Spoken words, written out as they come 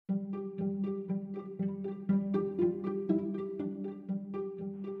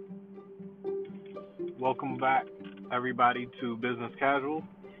Welcome back, everybody, to Business Casual.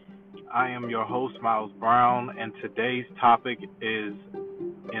 I am your host, Miles Brown, and today's topic is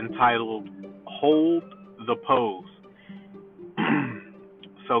entitled Hold the Pose.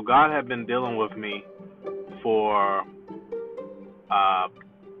 So, God had been dealing with me for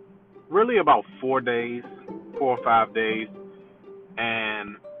really about 4 days, 4 or 5 days,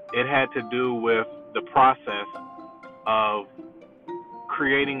 and it had to do with the process of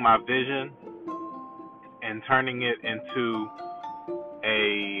creating my vision and turning it into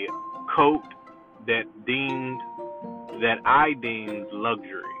a coat that I deemed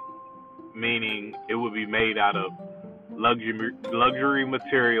luxury, meaning it would be made out of luxury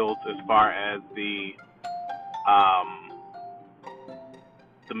materials as far as the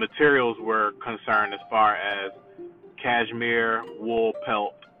materials were concerned, as far as cashmere, wool,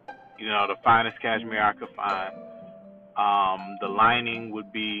 pelt, the finest cashmere I could find. The lining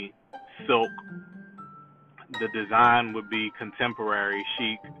would be silk. The design would be contemporary,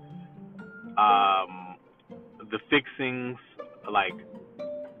 chic. The fixings, like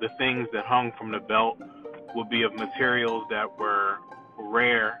the things that hung from the belt, would be of materials that were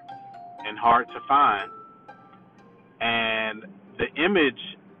rare and hard to find. And the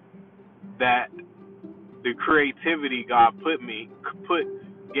image that the creativity God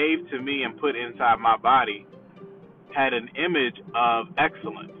gave to me and put inside my body had an image of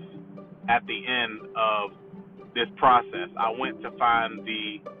excellence at the end of this process. I went to find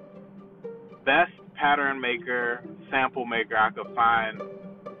the best pattern maker, sample maker I could find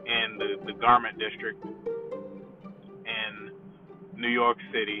in the garment district in New York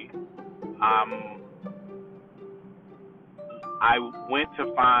City. I went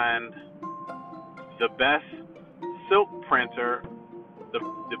to find the best silk printer, the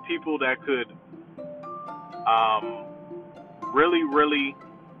people that could really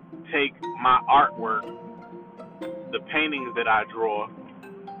take my artwork, the paintings that I draw,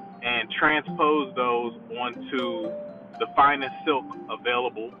 and transpose those onto the finest silk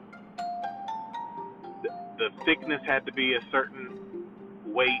available. The thickness had to be a certain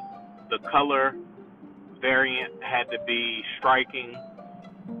weight. The color variant had to be striking.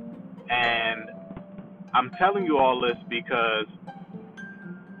 And I'm telling you all this because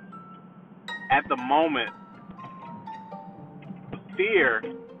at the moment, fear,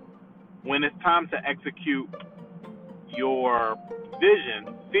 when it's time to execute your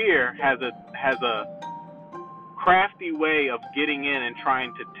vision, fear has a crafty way of getting in and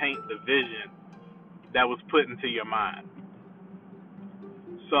trying to taint the vision that was put into your mind.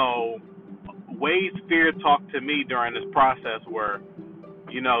 So ways fear talked to me during this process were,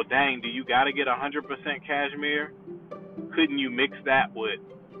 dang, do you got to get 100% cashmere? Couldn't you mix that with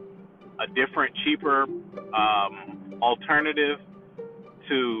a different, cheaper alternative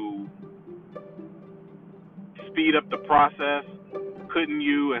to speed up the process? Couldn't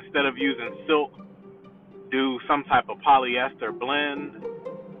you, instead of using silk, do some type of polyester blend?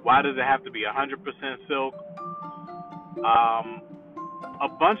 Why does it have to be 100% silk? A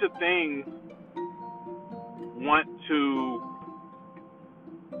bunch of things want to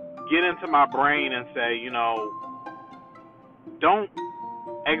get into my brain and say, don't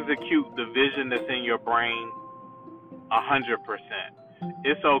execute the vision that's in your brain 100%.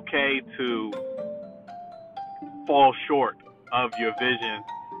 It's okay to fall short of your vision,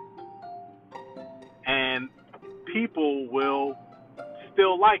 and people will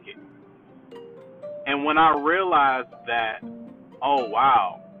still like it. And when I realized that, oh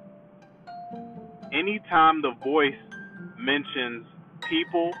wow, anytime the voice mentions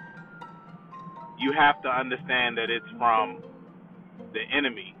people, you have to understand that it's from the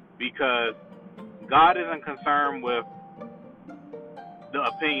enemy, because God isn't concerned with the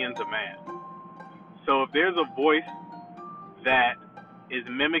opinions of man. So if there's a voice that is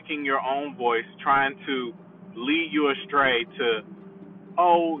mimicking your own voice, trying to lead you astray to,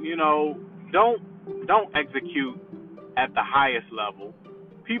 don't execute at the highest level,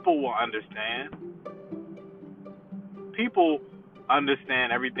 people will understand. People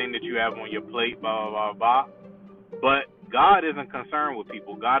understand everything that you have on your plate, blah, blah, blah, blah. But God isn't concerned with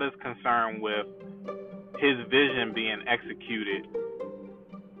people. God is concerned with his vision being executed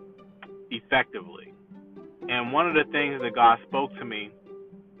effectively. And one of the things that God spoke to me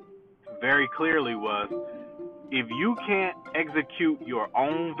very clearly was, if you can't execute your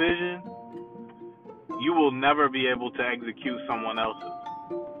own vision, you will never be able to execute someone else's.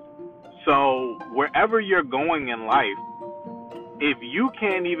 So wherever you're going in life, if you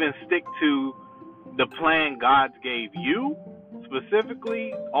can't even stick to the plan God gave you,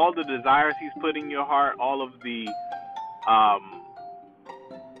 specifically all the desires he's put in your heart, all of the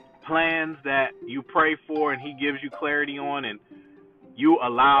plans that you pray for and he gives you clarity on, and you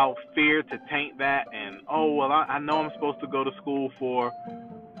allow fear to taint that, and I know I'm supposed to go to school for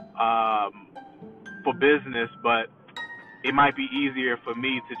business, but it might be easier for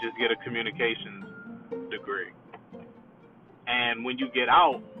me to just get a communications degree. And when you get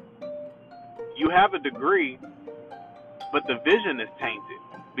out, you have a degree, but the vision is tainted,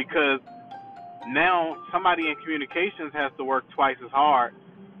 because now somebody in communications has to work twice as hard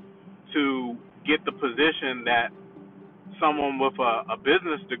to get the position that someone with a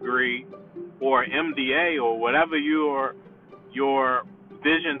business degree or MDA or whatever your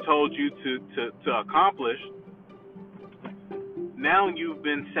vision told you to accomplish. Now you've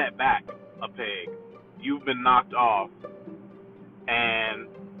been set back a peg. You've been knocked off. And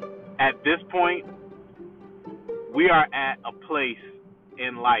at this point, we are at a place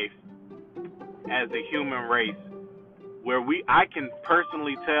in life as a human race where I can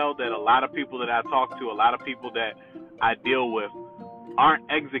personally tell that a lot of people that I talk to, a lot of people that I deal with, aren't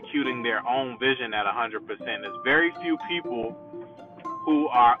executing their own vision at 100%. There's very few people who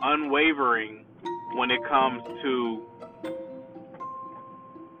are unwavering when it comes to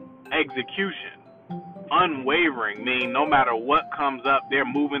execution. Unwavering means no matter what comes up, they're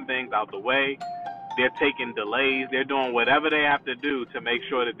moving things out the way, they're taking delays, they're doing whatever they have to do to make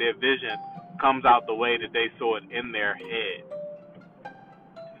sure that their vision comes out the way that they saw it in their head.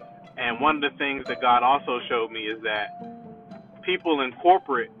 And one of the things that God also showed me is that people in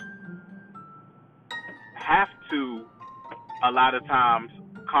corporate have to, a lot of times,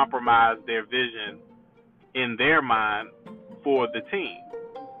 compromise their vision in their mind for the team.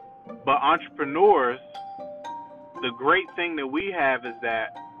 But entrepreneurs, the great thing that we have is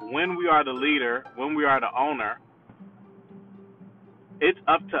that when we are the leader, when we are the owner, it's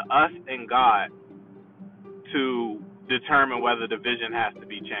up to us and God to determine whether the vision has to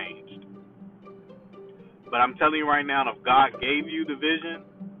be changed. But I'm telling you right now, if God gave you the vision,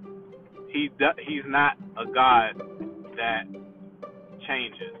 He's not a God that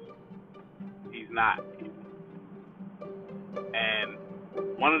changes. He's not. And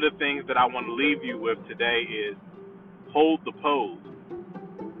one of the things that I want to leave you with today is hold the pose.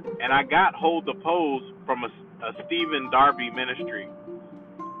 And I got hold the pose from a Stephen Darby ministry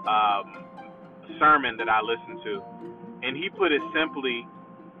sermon that I listened to. And he put it simply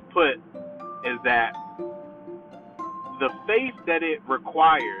put is that the faith that it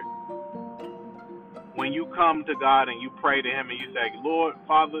required when you come to God and you pray to Him and you say, Lord,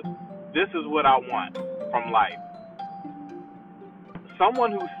 Father, this is what I want from life.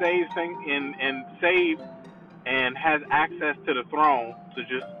 Someone who saves and saved and has access to the throne to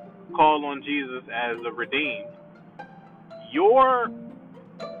just call on Jesus as a redeemed, your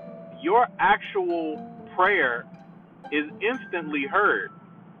actual prayer is instantly heard.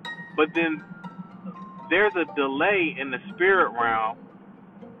 But then there's a delay in the spirit realm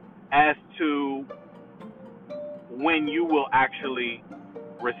as to when you will actually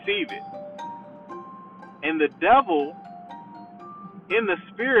receive it. And the devil, in the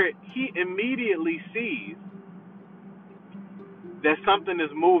spirit, he immediately sees that something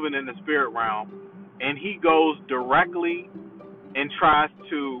is moving in the spirit realm, and he goes directly and tries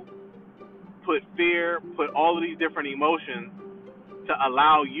to put fear, put all of these different emotions to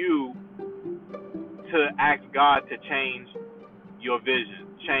allow you to ask God to change your vision,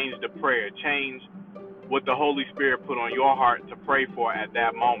 change the prayer, change what the Holy Spirit put on your heart to pray for at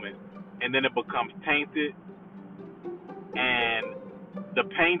that moment. And then it becomes tainted, and the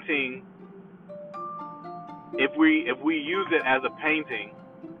painting, if we use it as a painting,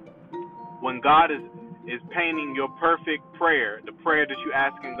 when God is painting your perfect prayer, the prayer that you're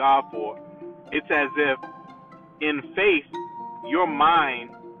asking God for, it's as if in faith your mind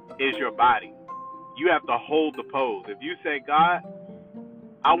is your body. You have to hold the pose. If you say, God,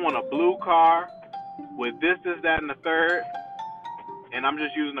 I want a blue car with this, that, and the third, and I'm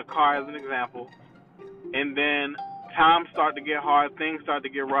just using a car as an example, and then times start to get hard, things start to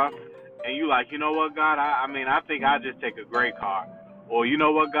get rough, and you like, you know what, God, I think I'll just take a gray car. Or, you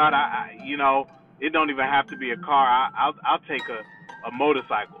know what, God, it don't even have to be a car. I'll take a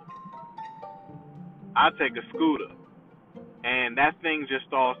motorcycle. I'll take a scooter. And that thing just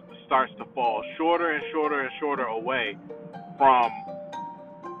starts to fall shorter and shorter and shorter away from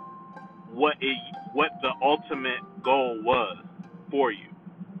what the ultimate goal was for you.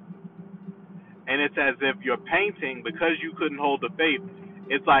 And it's as if you're painting, because you couldn't hold the faith,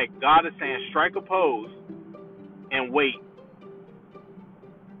 it's like God is saying, strike a pose and wait.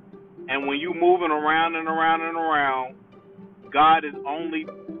 And when you're moving around and around and around, God is only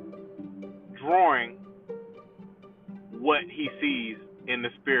drawing what He sees in the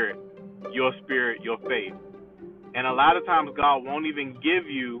spirit, your faith. And a lot of times God won't even give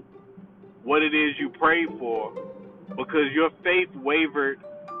you what it is you prayed for because your faith wavered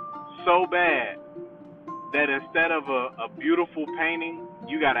so bad that instead of a beautiful painting,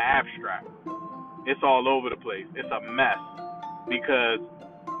 you got an abstract. It's all over the place. It's a mess because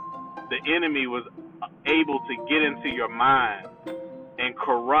the enemy was able to get into your mind and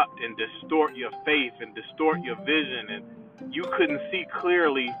corrupt and distort your faith and distort your vision, and you couldn't see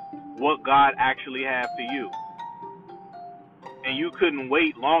clearly what God actually had for you. And you couldn't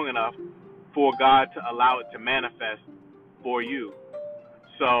wait long enough for God to allow it to manifest for you.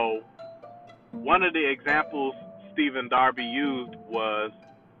 So one of the examples Stephen Darby used was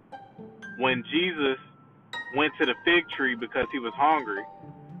when Jesus went to the fig tree because he was hungry,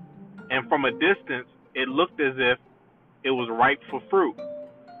 and from a distance it looked as if it was ripe for fruit.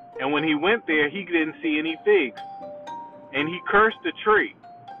 And when he went there, he didn't see any figs, and he cursed the tree,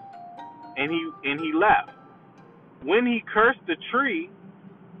 and he left. When he cursed the tree,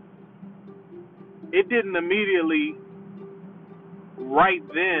 it didn't immediately right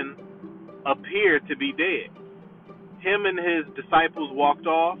then appear to be dead. Him and his disciples walked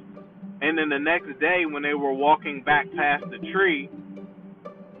off, and then the next day when they were walking back past the tree,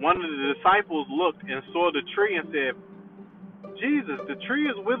 one of the disciples looked and saw the tree and said, Jesus, the tree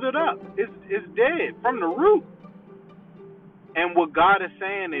is withered up. It's dead from the root. And what God is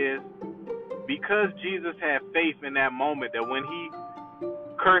saying is, because Jesus had faith in that moment, that when he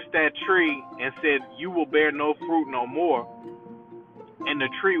cursed that tree and said, you will bear no fruit no more, and the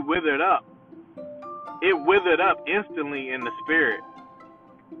tree withered up, it withered up instantly in the spirit.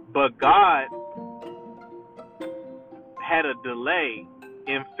 But God had a delay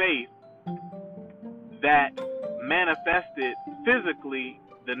in faith that manifested physically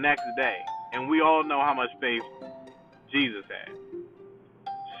the next day. And we all know how much faith Jesus had.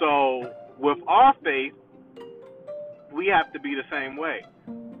 So with our faith, we have to be the same way.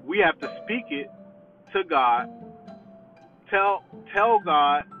 We have to speak it to God. Tell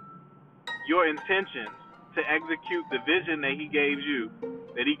God your intentions to execute the vision that he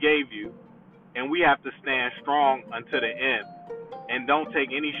gave you, and we have to stand strong until the end. And don't take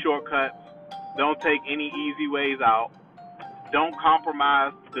any shortcuts. Don't take any easy ways out. Don't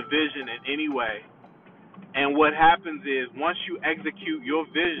compromise the vision in any way. And what happens is, once you execute your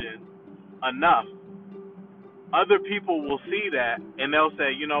vision enough, other people will see that and they'll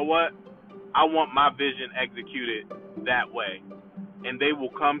say, you know what? I want my vision executed that way. And they will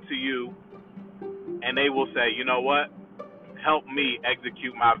come to you and they will say, you know what? Help me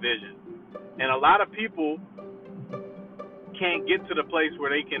execute my vision. And a lot of people can't get to the place where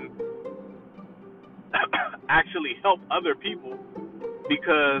they can actually help other people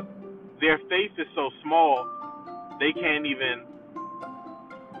because their faith is so small, they can't even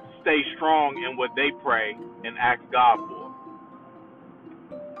stay strong in what they pray and ask God for.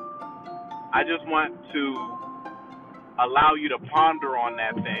 I just want to allow you to ponder on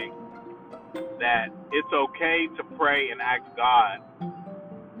that thing, that it's okay to pray and ask God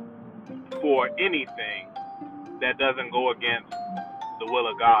for anything that doesn't go against the will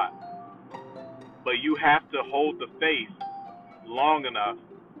of God. But you have to hold the faith long enough,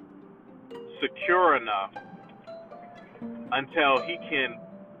 secure enough, until he can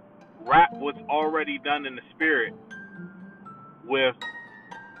wrap what's already done in the spirit with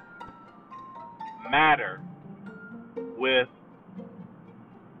matter, with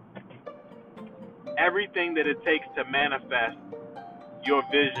everything that it takes to manifest your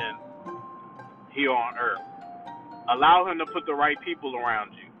vision here on earth. Allow him to put the right people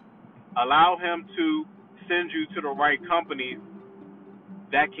around you. Allow him to send you to the right companies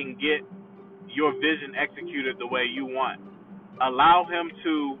that can get your vision executed the way you want. Allow him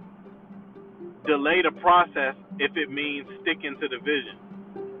to delay the process if it means sticking to the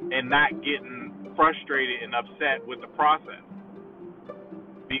vision and not getting frustrated and upset with the process.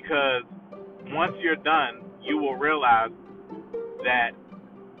 Because once you're done, you will realize that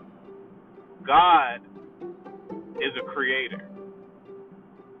God is a creator.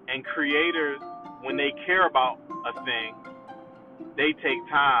 And creators, when they care about a thing, they take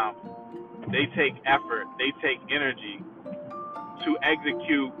time, they take effort, they take energy to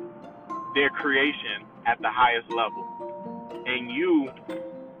execute their creation at the highest level. And you,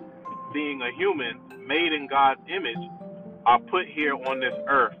 being a human made in God's image, are put here on this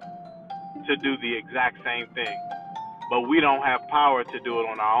earth to do the exact same thing. But we don't have power to do it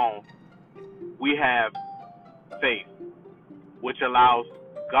on our own. We have faith, which allows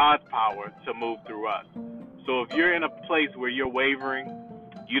God's power to move through us. So if you're in a place where you're wavering,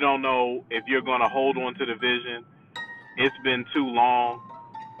 you don't know if you're going to hold on to the vision, It's been too long.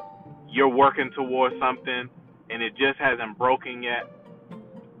 You're working towards something and it just hasn't broken yet.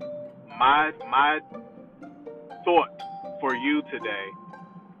 My thought for you today,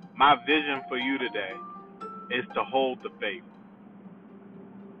 my vision for you today is to hold the faith.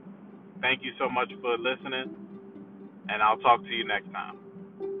 Thank you so much for listening, and I'll talk to you next time.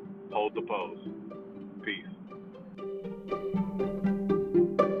 Hold the pose. Peace.